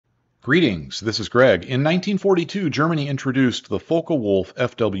Greetings, this is Greg. In 1942, Germany introduced the Focke-Wulf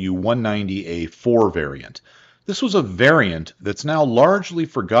Fw 190A4 variant. This was a variant that's now largely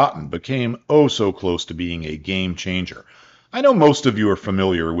forgotten, but came oh so close to being a game changer. I know most of you are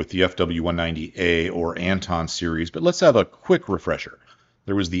familiar with the Fw 190A or Anton series, but let's have a quick refresher.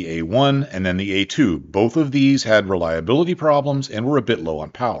 There was the A1 and then the A2. Both of these had reliability problems and were a bit low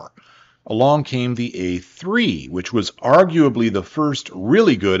on power. Along came the A3, which was arguably the first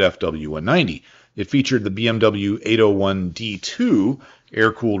really good Fw 190. It featured the BMW 801D2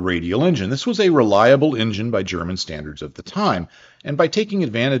 air-cooled radial engine. This was a reliable engine by German standards of the time, and by taking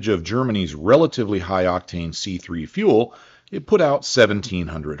advantage of Germany's relatively high-octane C3 fuel, it put out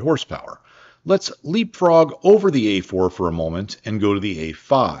 1,700 horsepower. Let's leapfrog over the A4 for a moment and go to the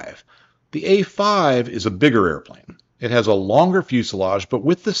A5. The A5 is a bigger airplane. It has a longer fuselage, but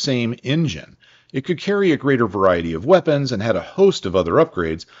with the same engine. It could carry a greater variety of weapons and had a host of other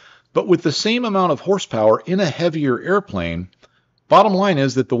upgrades, but with the same amount of horsepower in a heavier airplane. Bottom line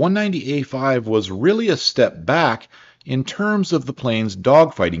is that the 190A5 was really a step back in terms of the plane's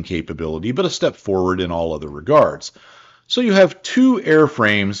dogfighting capability, but a step forward in all other regards. So you have two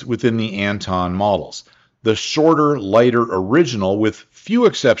airframes within the Anton models. The shorter, lighter original, with few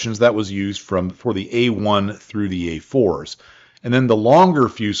exceptions, that was used for the A1 through the A4s, and then the longer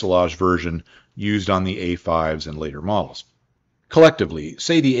fuselage version used on the A5s and later models. Collectively,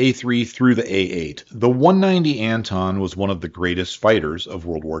 say the A3 through the A8, the 190 Anton was one of the greatest fighters of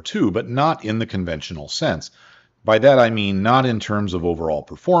World War II, but not in the conventional sense. By that I mean not in terms of overall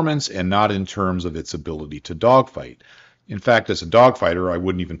performance and not in terms of its ability to dogfight. In fact, as a dogfighter, I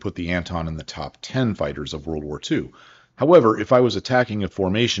wouldn't even put the Anton in the top 10 fighters of World War II. However, if I was attacking a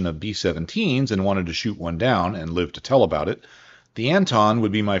formation of B-17s and wanted to shoot one down and live to tell about it, the Anton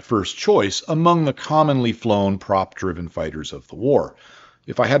would be my first choice among the commonly flown prop-driven fighters of the war.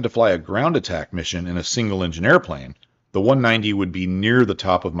 If I had to fly a ground attack mission in a single-engine airplane, the 190 would be near the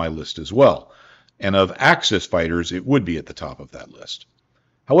top of my list as well. And of Axis fighters, it would be at the top of that list.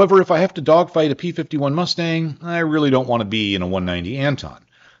 However, if I have to dogfight a P-51 Mustang, I really don't want to be in a 190 Anton.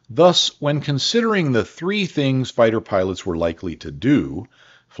 Thus, when considering the three things fighter pilots were likely to do,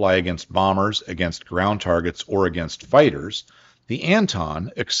 fly against bombers, against ground targets, or against fighters, the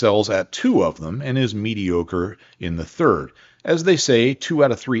Anton excels at two of them and is mediocre in the third. As they say, 2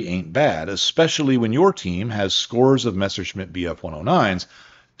 out of 3 ain't bad, especially when your team has scores of Messerschmitt Bf-109s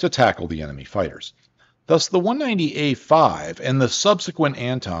to tackle the enemy fighters. Thus, the 190A5 and the subsequent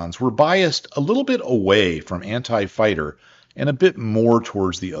Antons were biased a little bit away from anti-fighter and a bit more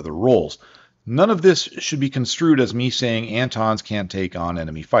towards the other roles. None of this should be construed as me saying Antons can't take on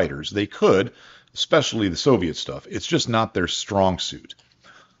enemy fighters. They could, especially the Soviet stuff. It's just not their strong suit.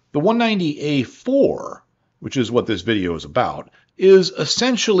 The 190A4, which is what this video is about, is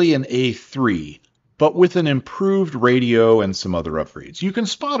essentially an A3, but with an improved radio and some other upgrades. You can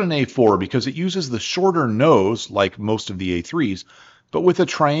spot an A4 because it uses the shorter nose, like most of the A3s, but with a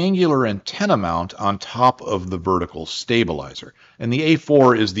triangular antenna mount on top of the vertical stabilizer. And the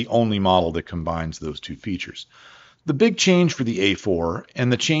A4 is the only model that combines those two features. The big change for the A4,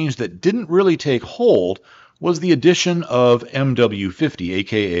 and the change that didn't really take hold, was the addition of MW50,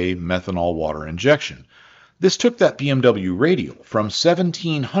 aka methanol water injection. This took that BMW radial from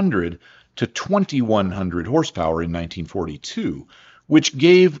 1,700 to 2,100 horsepower in 1942, which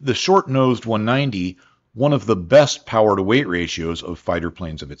gave the short-nosed 190 one of the best power-to-weight ratios of fighter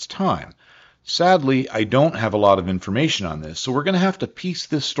planes of its time. Sadly, I don't have a lot of information on this, so we're going to have to piece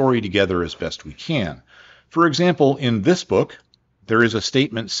this story together as best we can. For example, in this book, there is a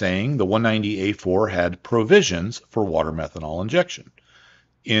statement saying the 190A4 had provisions for water methanol injection.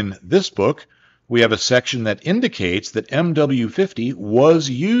 In this book, we have a section that indicates that MW50 was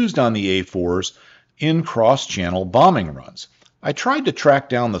used on the A4s in cross-channel bombing runs. I tried to track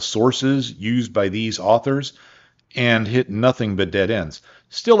down the sources used by these authors and hit nothing but dead ends.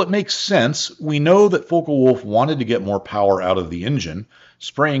 Still, it makes sense. We know that Focke-Wulf wanted to get more power out of the engine.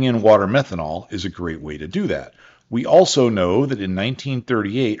 Spraying in water methanol is a great way to do that. We also know that in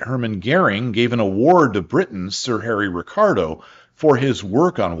 1938, Hermann Goering gave an award to Britain's Sir Harry Ricardo for his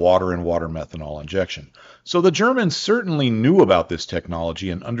work on water and water methanol injection. So the Germans certainly knew about this technology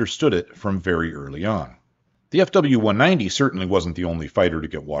and understood it from very early on. The Fw-190 certainly wasn't the only fighter to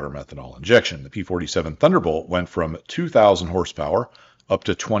get water methanol injection. The P-47 Thunderbolt went from 2,000 horsepower up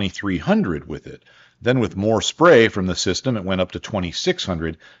to 2,300 with it. Then with more spray from the system, it went up to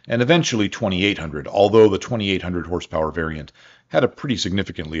 2,600 and eventually 2,800, although the 2,800 horsepower variant had a pretty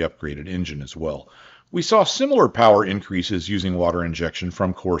significantly upgraded engine as well. We saw similar power increases using water injection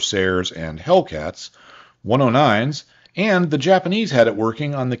from Corsairs and Hellcats, 109s, And the Japanese had it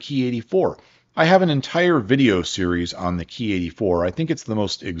working on the Ki-84. I have an entire video series on the Ki-84. I think it's the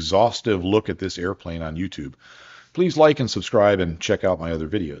most exhaustive look at this airplane on YouTube. Please like and subscribe and check out my other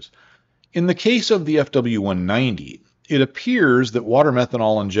videos. In the case of the FW-190, it appears that water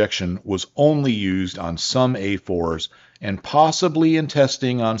methanol injection was only used on some A4s and possibly in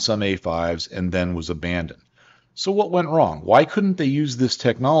testing on some A5s and then was abandoned. So what went wrong? Why couldn't they use this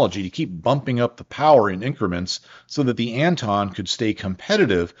technology to keep bumping up the power in increments so that the Anton could stay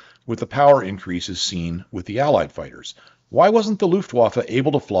competitive with the power increases seen with the Allied fighters? Why wasn't the Luftwaffe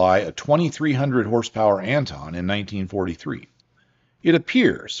able to fly a 2,300 horsepower Anton in 1943? It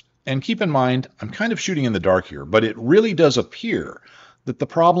appears, and keep in mind, I'm kind of shooting in the dark here, but it really does appear that the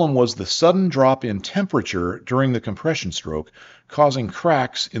problem was the sudden drop in temperature during the compression stroke, causing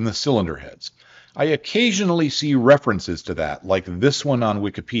cracks in the cylinder heads. I occasionally see references to that, like this one on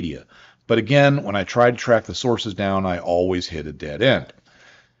Wikipedia, but again, when I try to track the sources down, I always hit a dead end.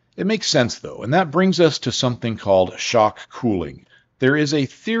 It makes sense, though, and that brings us to something called shock cooling. There is a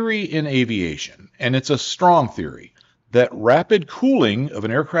theory in aviation, and it's a strong theory, that rapid cooling of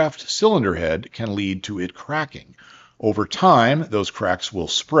an aircraft cylinder head can lead to it cracking. Over time, those cracks will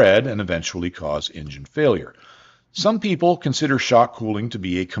spread and eventually cause engine failure. Some people consider shock cooling to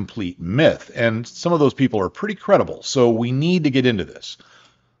be a complete myth, and some of those people are pretty credible, so we need to get into this.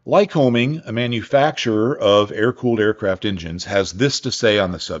 Lycoming, a manufacturer of air-cooled aircraft engines, has this to say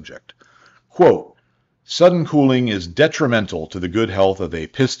on the subject. Quote, "Sudden cooling is detrimental to the good health of a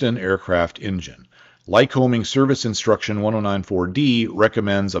piston aircraft engine. Lycoming Service Instruction 1094D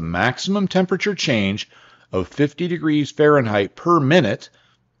recommends a maximum temperature change of 50 degrees Fahrenheit per minute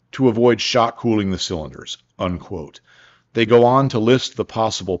to avoid shock cooling the cylinders," unquote. They go on to list the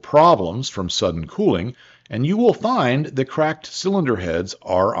possible problems from sudden cooling, and you will find that cracked cylinder heads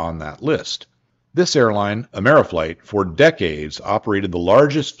are on that list. This airline, Ameriflight, for decades operated the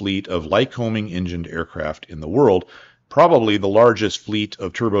largest fleet of Lycoming engined aircraft in the world, probably the largest fleet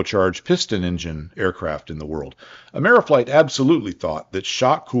of turbocharged piston engine aircraft in the world. Ameriflight absolutely thought that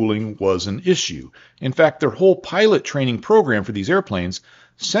shock cooling was an issue. In fact, their whole pilot training program for these airplanes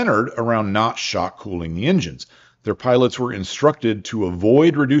centered around not shock cooling the engines. Their pilots were instructed to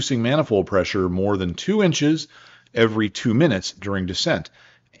avoid reducing manifold pressure more than 2 inches every 2 minutes during descent.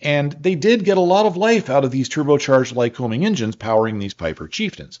 And they did get a lot of life out of these turbocharged Lycoming engines powering these Piper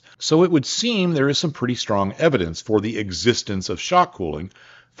Chieftains. So it would seem there is some pretty strong evidence for the existence of shock cooling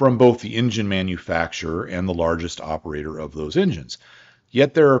from both the engine manufacturer and the largest operator of those engines.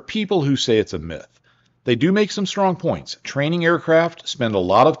 Yet there are people who say it's a myth. They do make some strong points. Training aircraft spend a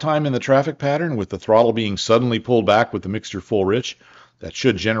lot of time in the traffic pattern with the throttle being suddenly pulled back with the mixture full rich. That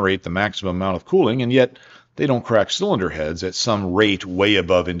should generate the maximum amount of cooling, and yet they don't crack cylinder heads at some rate way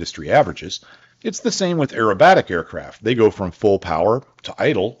above industry averages. It's the same with aerobatic aircraft. They go from full power to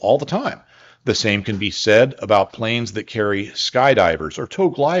idle all the time. The same can be said about planes that carry skydivers or tow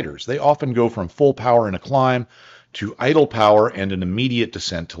gliders. They often go from full power in a climb to idle power and an immediate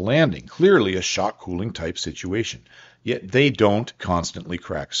descent to landing, clearly a shock cooling type situation. Yet they don't constantly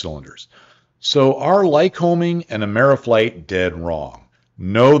crack cylinders. So are Lycoming and Ameriflight dead wrong?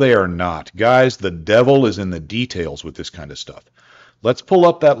 No, they are not. Guys, the devil is in the details with this kind of stuff. Let's pull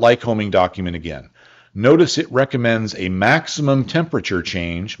up that Lycoming document again. Notice it recommends a maximum temperature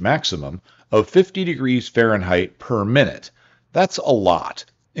change, maximum, of 50 degrees Fahrenheit per minute. That's a lot.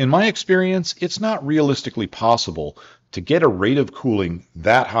 In my experience, it's not realistically possible to get a rate of cooling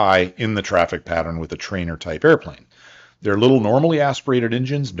that high in the traffic pattern with a trainer-type airplane. Their little normally aspirated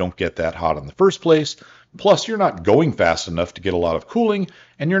engines don't get that hot in the first place, plus you're not going fast enough to get a lot of cooling,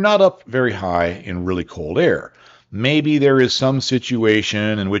 and you're not up very high in really cold air. Maybe there is some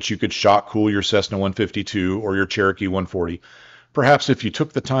situation in which you could shock cool your Cessna 152 or your Cherokee 140. Perhaps if you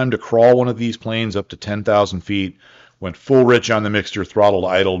took the time to crawl one of these planes up to 10,000 feet, went full rich on the mixture, throttled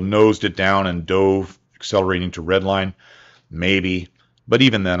idle, nosed it down, and dove, accelerating to redline. Maybe, but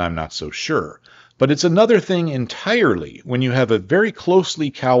even then I'm not so sure. But it's another thing entirely when you have a very closely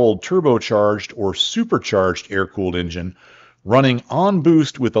cowled turbocharged or supercharged air-cooled engine running on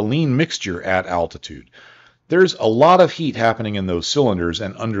boost with a lean mixture at altitude. There's a lot of heat happening in those cylinders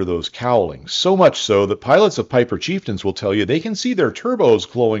and under those cowlings, so much so that pilots of Piper Chieftains will tell you they can see their turbos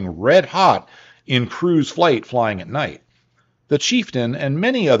glowing red hot in cruise flight flying at night. The Chieftain and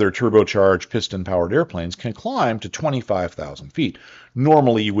many other turbocharged piston-powered airplanes can climb to 25,000 feet.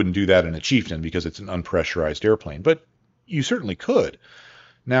 Normally you wouldn't do that in a Chieftain because it's an unpressurized airplane, but you certainly could.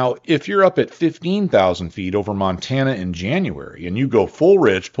 Now, if you're up at 15,000 feet over Montana in January and you go full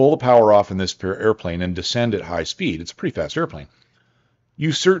rich, pull the power off in this airplane and descend at high speed, it's a pretty fast airplane,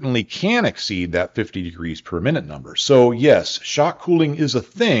 you certainly can exceed that 50 degrees per minute number. So yes, shock cooling is a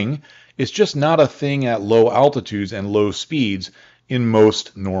thing. It's just not a thing at low altitudes and low speeds in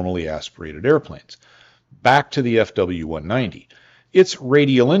most normally aspirated airplanes. Back to the FW-190. Its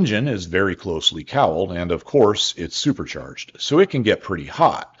radial engine is very closely cowled, and of course, it's supercharged, so it can get pretty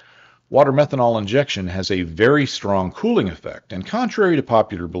hot. Water methanol injection has a very strong cooling effect, and contrary to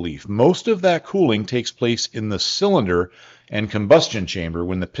popular belief, most of that cooling takes place in the cylinder and combustion chamber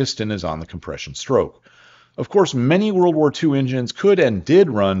when the piston is on the compression stroke. Of course, many World War II engines could and did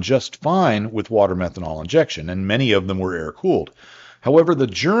run just fine with water methanol injection, and many of them were air-cooled. However, the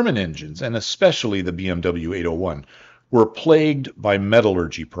German engines, and especially the BMW 801, were plagued by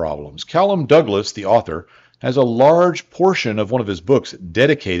metallurgy problems. Callum Douglas, the author, has a large portion of one of his books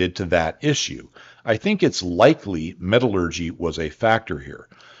dedicated to that issue. I think it's likely metallurgy was a factor here.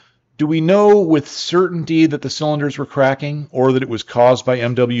 Do we know with certainty that the cylinders were cracking or that it was caused by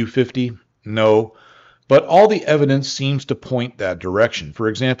MW50? No, but all the evidence seems to point that direction. For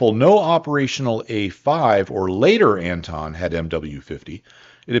example, no operational A-5 or later Anton had MW50.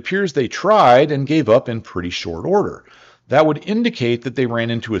 It appears they tried and gave up in pretty short order. That would indicate that they ran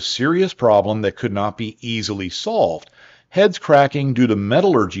into a serious problem that could not be easily solved. Heads cracking due to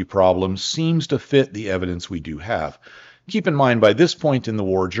metallurgy problems seems to fit the evidence we do have. Keep in mind, by this point in the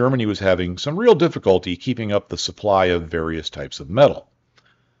war, Germany was having some real difficulty keeping up the supply of various types of metal.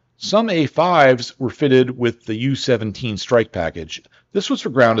 Some A-5s were fitted with the U-17 strike package. This was for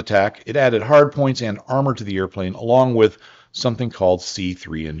ground attack. It added hardpoints and armor to the airplane, along with something called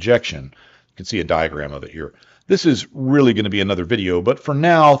C3 injection. You can see a diagram of it here. This is really going to be another video, but for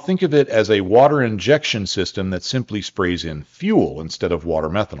now, think of it as a water injection system that simply sprays in fuel instead of water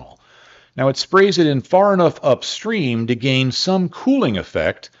methanol. Now, it sprays it in far enough upstream to gain some cooling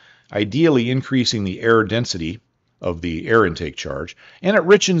effect, ideally increasing the air density of the air intake charge, and it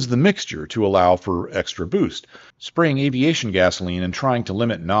richens the mixture to allow for extra boost. Spraying aviation gasoline and trying to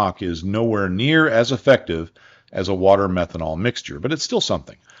limit knock is nowhere near as effective as a water methanol mixture, but it's still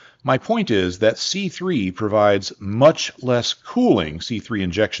something. My point is that C3 provides much less cooling, C3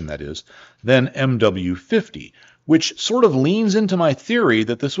 injection that is, than MW50, which sort of leans into my theory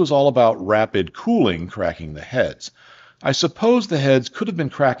that this was all about rapid cooling cracking the heads. I suppose the heads could have been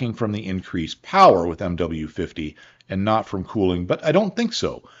cracking from the increased power with MW50 and not from cooling, but I don't think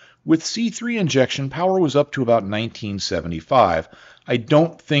so. With C3 injection, power was up to about 1975. I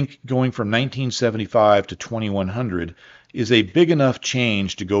don't think going from 1975 to 2100 is a big enough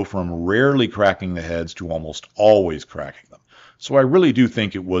change to go from rarely cracking the heads to almost always cracking them. So I really do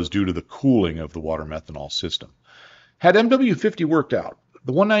think it was due to the cooling of the water methanol system. Had MW50 worked out,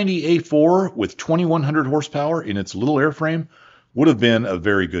 the 190 A-4 with 2100 horsepower in its little airframe would have been a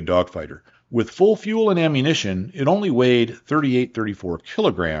very good dogfighter. With full fuel and ammunition, it only weighed 34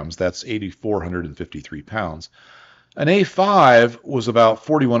 kilograms, that's 8,453 pounds. An A-5 was about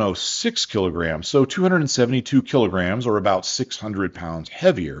 4,106 kilograms, so 272 kilograms, or about 600 pounds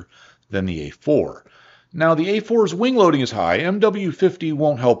heavier than the A-4. Now, the A-4's wing loading is high. MW50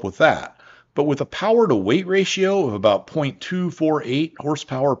 won't help with that. But with a power-to-weight ratio of about 0.248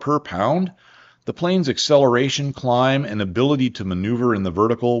 horsepower per pound, the plane's acceleration, climb, and ability to maneuver in the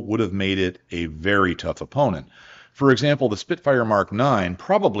vertical would have made it a very tough opponent. For example, the Spitfire Mark 9,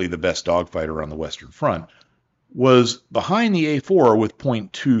 probably the best dogfighter on the Western Front, was behind the A-4 with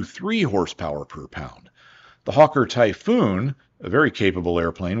 0.23 horsepower per pound. The Hawker Typhoon, a very capable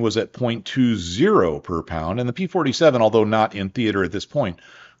airplane, was at 0.20 per pound, and the P-47, although not in theater at this point,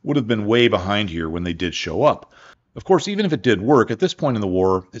 would have been way behind here when they did show up. Of course, even if it did work, at this point in the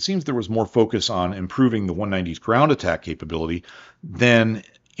war, it seems there was more focus on improving the 190's ground attack capability than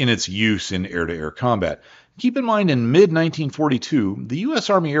in its use in air-to-air combat. Keep in mind, in mid-1942, the U.S.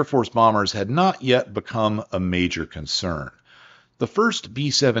 Army Air Force bombers had not yet become a major concern. The first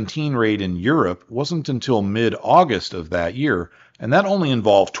B-17 raid in Europe wasn't until mid-August of that year, and that only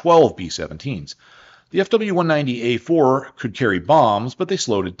involved 12 B-17s. The FW-190A-4 could carry bombs, but they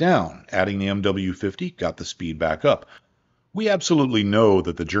slowed it down. Adding the MW-50 got the speed back up. We absolutely know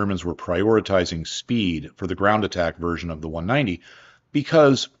that the Germans were prioritizing speed for the ground attack version of the 190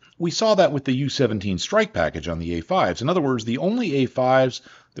 because we saw that with the U-17 strike package on the A-5s. In other words, the only A-5s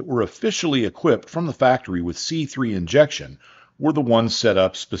that were officially equipped from the factory with C3 injection were the ones set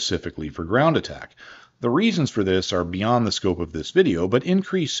up specifically for ground attack. The reasons for this are beyond the scope of this video, but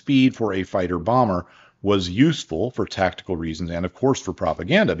increased speed for a fighter-bomber was useful for tactical reasons and, of course, for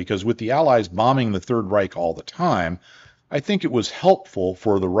propaganda, because with the Allies bombing the Third Reich all the time, I think it was helpful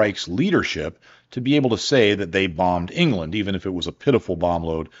for the Reich's leadership to be able to say that they bombed England, even if it was a pitiful bomb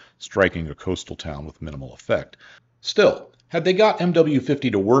load striking a coastal town with minimal effect. Still, Had they got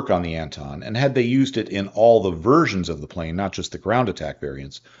MW-50 to work on the Anton, and had they used it in all the versions of the plane, not just the ground attack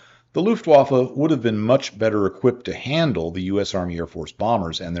variants, the Luftwaffe would have been much better equipped to handle the U.S. Army Air Force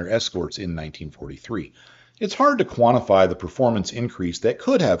bombers and their escorts in 1943. It's hard to quantify the performance increase that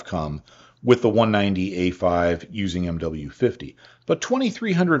could have come with the 190 A-5 using MW-50, but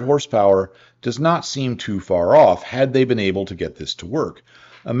 2,300 horsepower does not seem too far off had they been able to get this to work.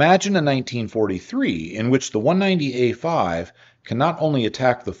 Imagine a 1943 in which the 190 A-5 can not only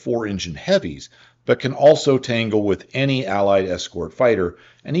attack the 4-engine heavies, but can also tangle with any Allied escort fighter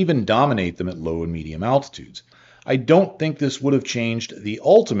and even dominate them at low and medium altitudes. I don't think this would have changed the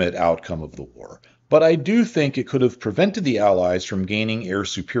ultimate outcome of the war, but I do think it could have prevented the Allies from gaining air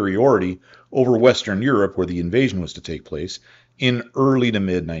superiority over Western Europe, where the invasion was to take place, in early to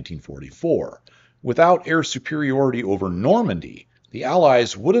mid-1944. Without air superiority over Normandy, the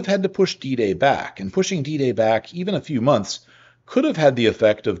Allies would have had to push D-Day back, and pushing D-Day back even a few months could have had the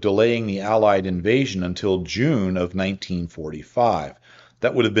effect of delaying the Allied invasion until June of 1945.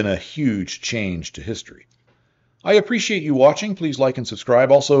 That would have been a huge change to history. I appreciate you watching. Please like and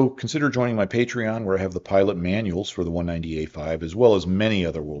subscribe. Also, consider joining my Patreon, where I have the pilot manuals for the 190 A-5, as well as many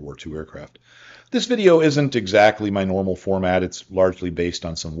other World War II aircraft. This video isn't exactly my normal format. It's largely based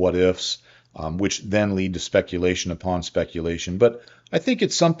on some what-ifs, which then lead to speculation upon speculation. But I think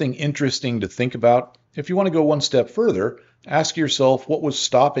it's something interesting to think about. If you want to go one step further, ask yourself what was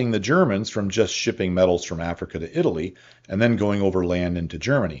stopping the Germans from just shipping metals from Africa to Italy and then going over land into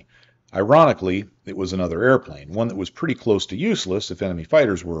Germany. Ironically, it was another airplane, one that was pretty close to useless if enemy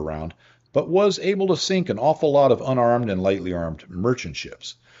fighters were around, but was able to sink an awful lot of unarmed and lightly armed merchant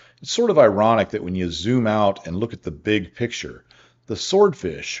ships. It's sort of ironic that when you zoom out and look at the big picture, the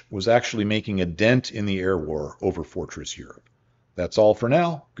Swordfish was actually making a dent in the air war over Fortress Europe. That's all for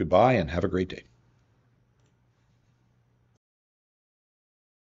now. Goodbye and have a great day.